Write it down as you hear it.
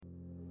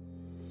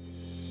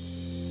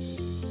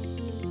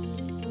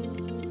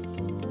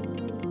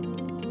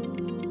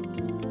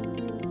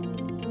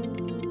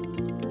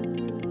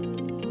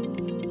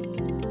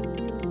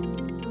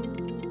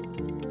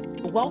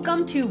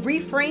Welcome to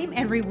Reframe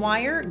and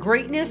Rewire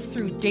Greatness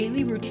Through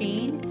Daily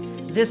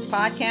Routine. This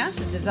podcast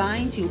is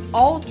designed to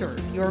alter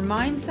your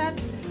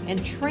mindsets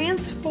and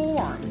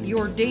transform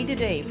your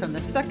day-to-day from the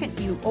second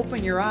you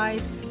open your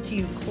eyes to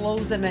you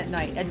close them at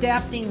night,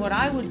 adapting what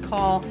I would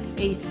call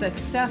a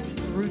success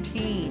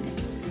routine.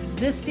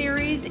 This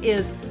series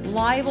is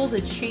liable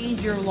to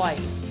change your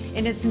life,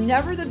 and it's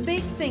never the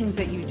big things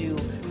that you do,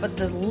 but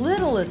the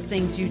littlest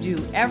things you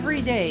do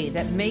every day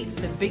that make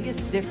the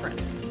biggest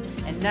difference.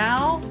 And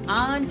now,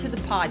 on to the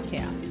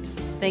podcast.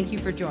 Thank you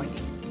for joining.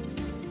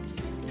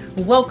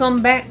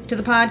 Welcome back to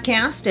the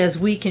podcast as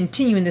we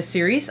continue in this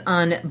series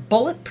on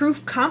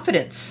bulletproof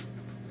confidence.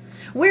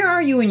 Where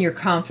are you in your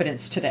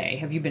confidence today?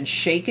 Have you been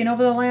shaken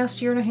over the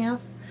last year and a half?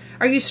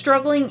 Are you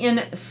struggling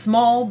in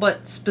small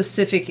but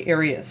specific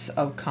areas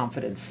of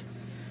confidence?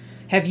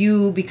 Have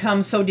you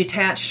become so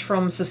detached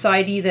from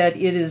society that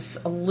it is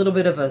a little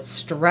bit of a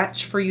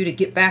stretch for you to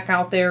get back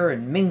out there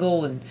and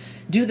mingle and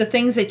do the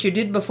things that you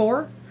did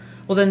before?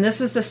 Well, then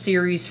this is the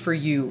series for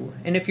you.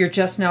 And if you're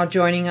just now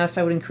joining us,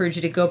 I would encourage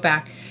you to go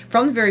back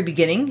from the very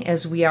beginning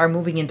as we are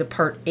moving into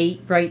part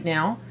 8 right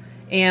now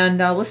and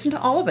listen to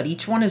all of it.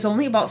 Each one is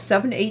only about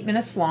 7 to 8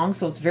 minutes long,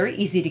 so it's very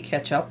easy to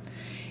catch up.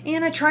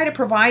 And I try to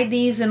provide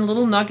these in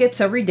little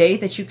nuggets every day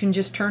that you can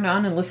just turn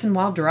on and listen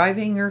while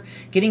driving or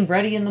getting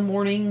ready in the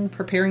morning,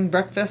 preparing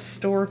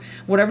breakfast, or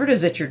whatever it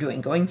is that you're doing,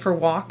 going for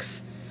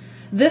walks.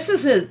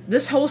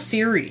 This whole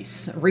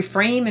series,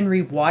 Reframe and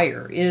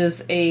Rewire,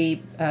 is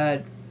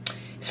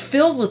it's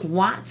filled with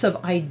lots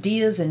of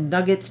ideas and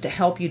nuggets to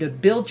help you to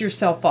build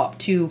yourself up,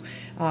 to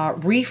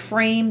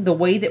reframe the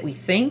way that we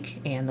think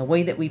and the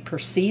way that we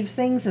perceive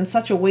things in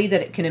such a way that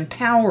it can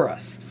empower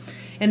us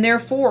and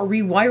therefore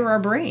rewire our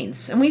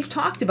brains. And we've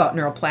talked about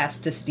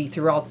neuroplasticity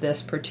throughout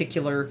this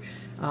particular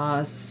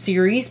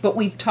series, but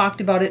we've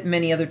talked about it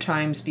many other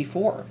times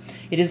before.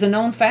 It is a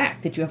known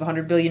fact that you have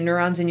 100 billion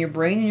neurons in your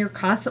brain and you're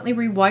constantly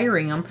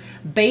rewiring them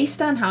based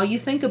on how you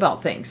think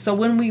about things. So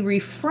when we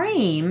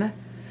reframe,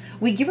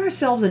 we give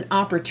ourselves an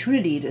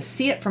opportunity to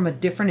see it from a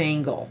different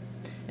angle.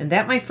 And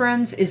that, my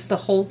friends, is the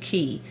whole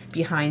key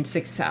behind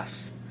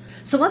success.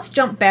 So let's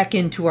jump back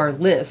into our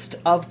list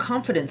of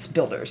confidence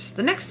builders.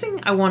 The next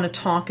thing I want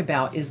to talk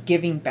about is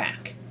giving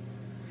back.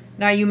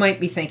 Now you might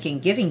be thinking,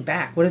 giving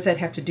back, what does that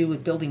have to do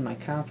with building my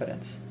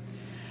confidence?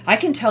 I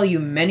can tell you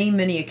many,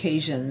 many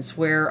occasions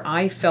where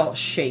I felt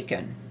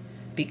shaken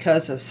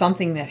because of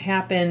something that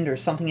happened or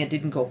something that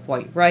didn't go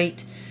quite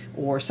right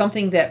or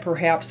something that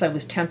perhaps I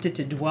was tempted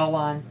to dwell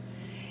on,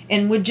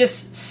 and would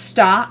just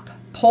stop,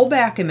 pull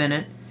back a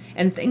minute,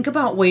 and think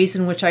about ways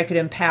in which I could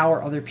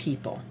empower other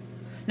people.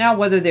 Now,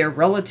 whether they're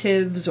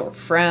relatives or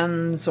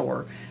friends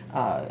or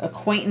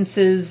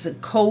acquaintances,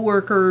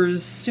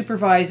 co-workers,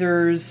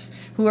 supervisors,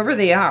 whoever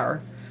they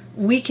are,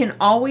 we can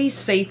always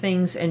say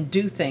things and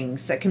do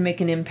things that can make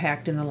an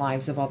impact in the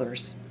lives of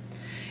others.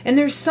 And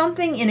there's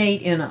something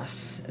innate in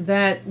us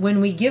that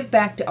when we give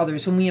back to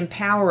others, when we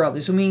empower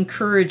others, when we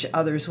encourage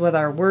others with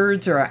our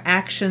words or our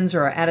actions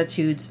or our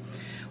attitudes,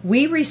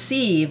 we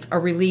receive a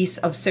release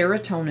of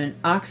serotonin,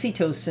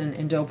 oxytocin,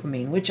 and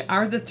dopamine, which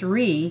are the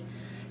 3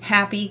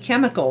 happy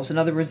chemicals. In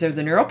other words, they're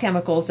the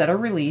neurochemicals that are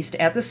released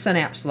at the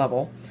synapse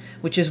level,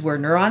 which is where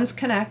neurons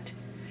connect,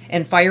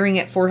 and firing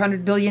at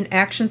 400 billion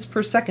actions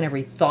per second.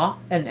 Every thought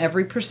and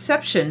every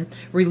perception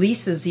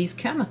releases these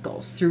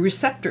chemicals through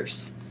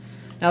receptors.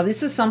 Now,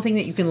 this is something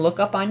that you can look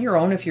up on your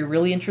own if you're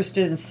really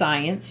interested in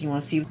science. You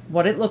want to see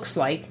what it looks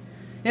like.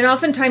 And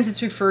oftentimes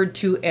it's referred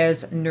to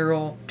as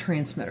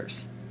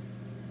neurotransmitters.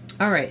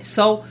 All right,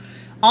 so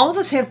all of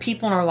us have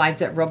people in our lives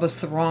that rub us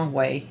the wrong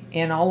way,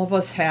 and all of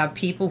us have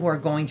people who are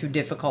going through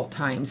difficult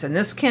times, and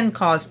this can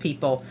cause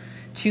people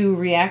to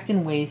react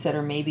in ways that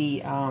are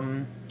maybe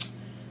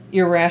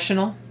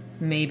irrational,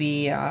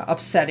 maybe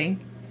upsetting,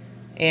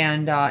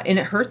 and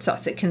it hurts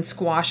us. It can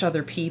squash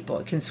other people.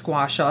 It can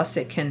squash us.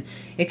 It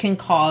can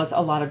cause a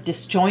lot of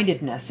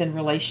disjointedness in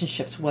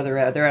relationships,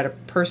 whether they're at a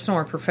personal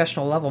or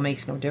professional level,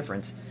 makes no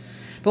difference.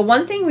 But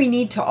one thing we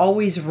need to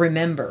always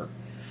remember,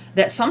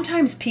 that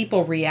sometimes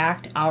people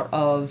react out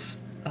of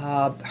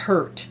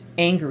hurt,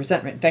 anger,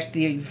 resentment. In fact,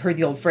 you've heard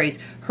the old phrase,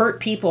 hurt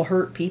people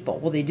hurt people.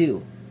 Well, they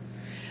do.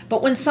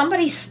 But when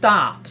somebody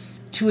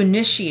stops to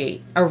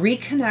initiate a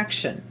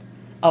reconnection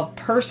of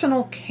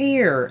personal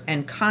care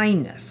and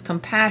kindness,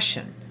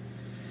 compassion,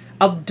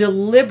 of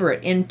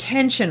deliberate,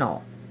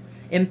 intentional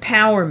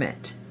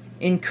empowerment,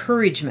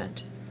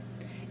 encouragement,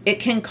 it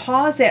can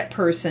cause that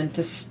person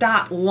to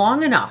stop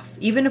long enough,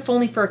 even if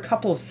only for a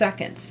couple of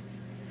seconds,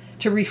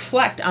 to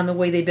reflect on the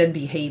way they've been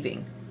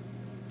behaving.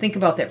 Think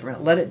about that for a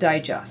minute. Let it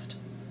digest.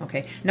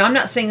 Okay. Now, I'm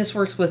not saying this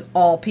works with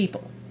all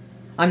people.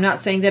 I'm not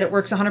saying that it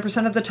works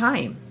 100% of the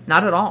time.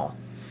 Not at all.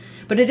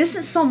 But it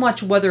isn't so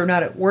much whether or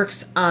not it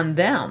works on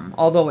them,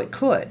 although it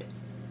could,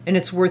 and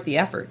it's worth the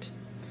effort,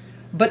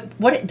 but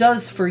what it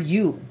does for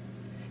you.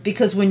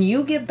 Because when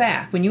you give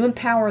back, when you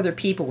empower other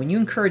people, when you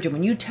encourage them,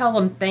 when you tell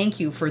them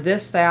thank you for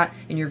this, that,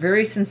 and you're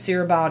very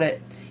sincere about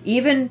it,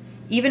 even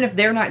if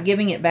they're not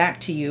giving it back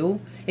to you,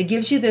 It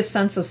gives you this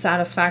sense of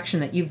satisfaction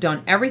that you've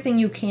done everything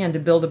you can to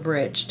build a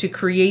bridge, to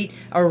create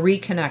a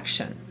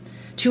reconnection,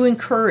 to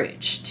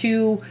encourage,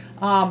 to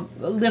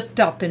lift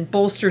up and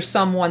bolster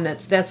someone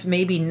that's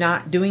maybe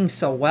not doing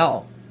so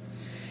well.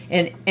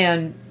 And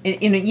even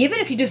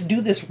if you just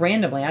do this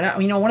randomly,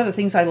 one of the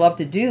things I love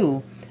to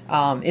do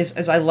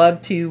is I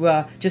love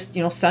to just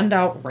send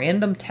out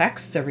random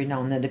texts every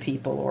now and then to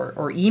people,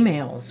 or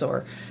emails,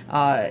 or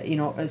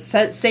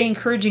say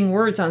encouraging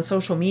words on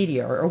social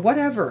media, or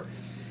whatever.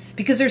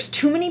 Because there's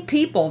too many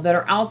people that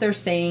are out there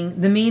saying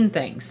the mean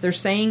things. They're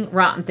saying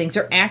rotten things.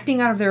 They're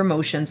acting out of their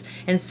emotions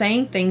and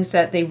saying things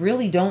that they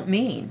really don't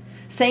mean.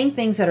 Saying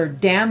things that are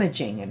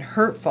damaging and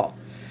hurtful.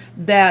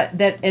 That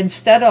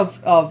instead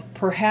of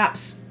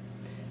perhaps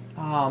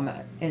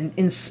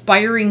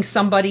inspiring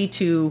somebody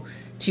to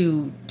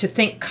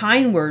think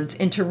kind words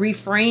and to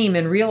reframe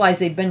and realize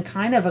they've been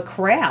kind of a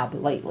crab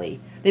lately.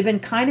 They've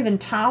been kind of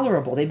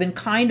intolerable. They've been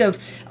kind of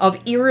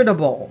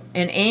irritable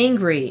and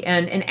angry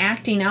and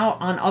acting out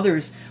on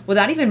others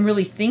without even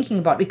really thinking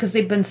about it, because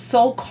they've been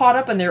so caught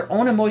up in their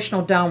own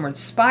emotional downward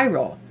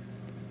spiral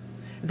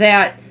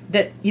that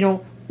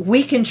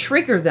we can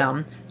trigger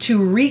them to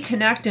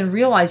reconnect and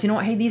realize,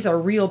 hey, these are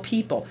real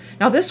people.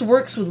 Now, this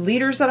works with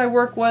leaders that I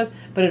work with,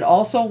 but it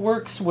also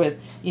works with,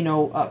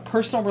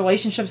 personal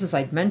relationships, as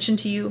I've mentioned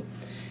to you.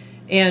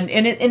 And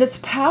it's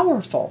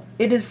powerful.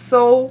 It is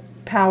so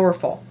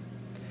powerful.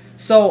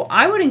 So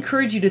I would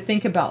encourage you to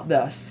think about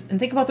this and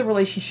think about the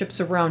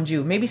relationships around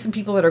you. Maybe some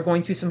people that are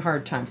going through some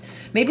hard times.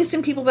 Maybe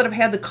some people that have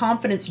had the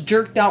confidence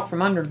jerked out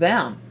from under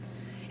them.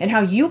 And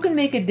how you can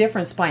make a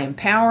difference by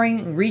empowering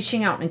and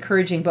reaching out and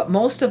encouraging, but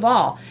most of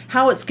all,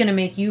 how it's going to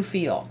make you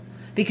feel.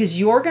 Because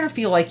you're going to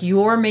feel like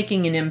you're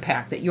making an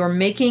impact, that you're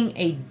making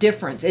a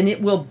difference, and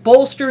it will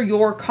bolster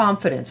your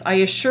confidence, I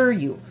assure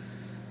you.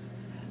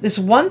 This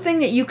one thing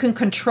that you can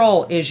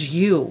control is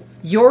you,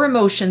 your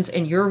emotions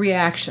and your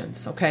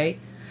reactions, okay?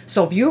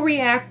 So if you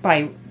react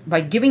by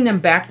giving them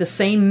back the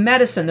same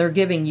medicine they're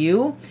giving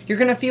you, you're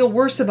going to feel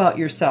worse about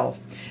yourself.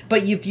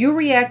 But if you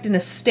react in a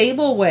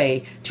stable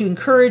way to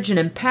encourage and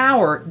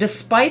empower,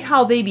 despite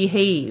how they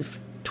behave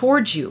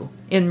towards you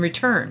in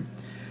return,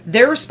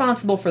 they're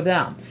responsible for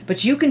them.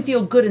 But you can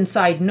feel good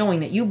inside knowing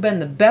that you've been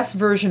the best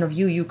version of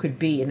you could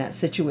be in that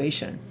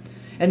situation.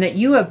 And that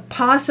you have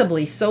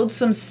possibly sowed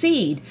some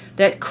seed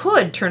that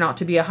could turn out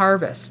to be a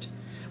harvest.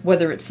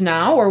 Whether it's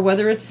now or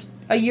whether it's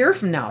a year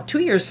from now, 2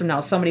 years from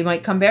now, somebody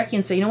might come back to you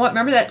and say, you know what,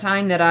 remember that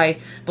time that I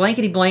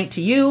blankety blank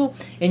to you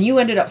and you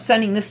ended up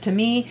sending this to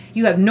me?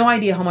 You have no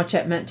idea how much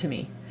that meant to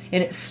me.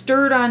 And it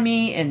stirred on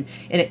me and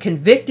it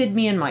convicted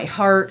me in my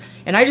heart.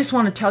 And I just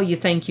want to tell you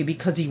thank you,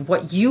 because of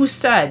what you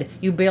said,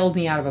 you bailed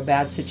me out of a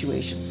bad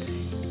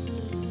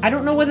situation. I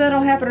don't know whether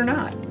that'll happen or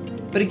not.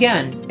 But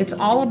again, it's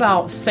all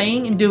about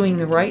saying and doing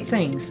the right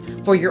things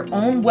for your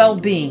own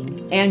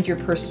well-being and your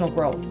personal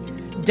growth.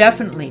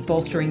 Definitely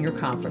bolstering your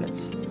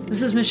confidence.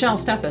 This is Michelle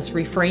Steffes,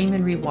 Reframe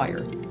and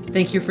Rewire.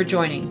 Thank you for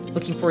joining.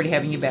 Looking forward to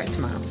having you back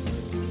tomorrow.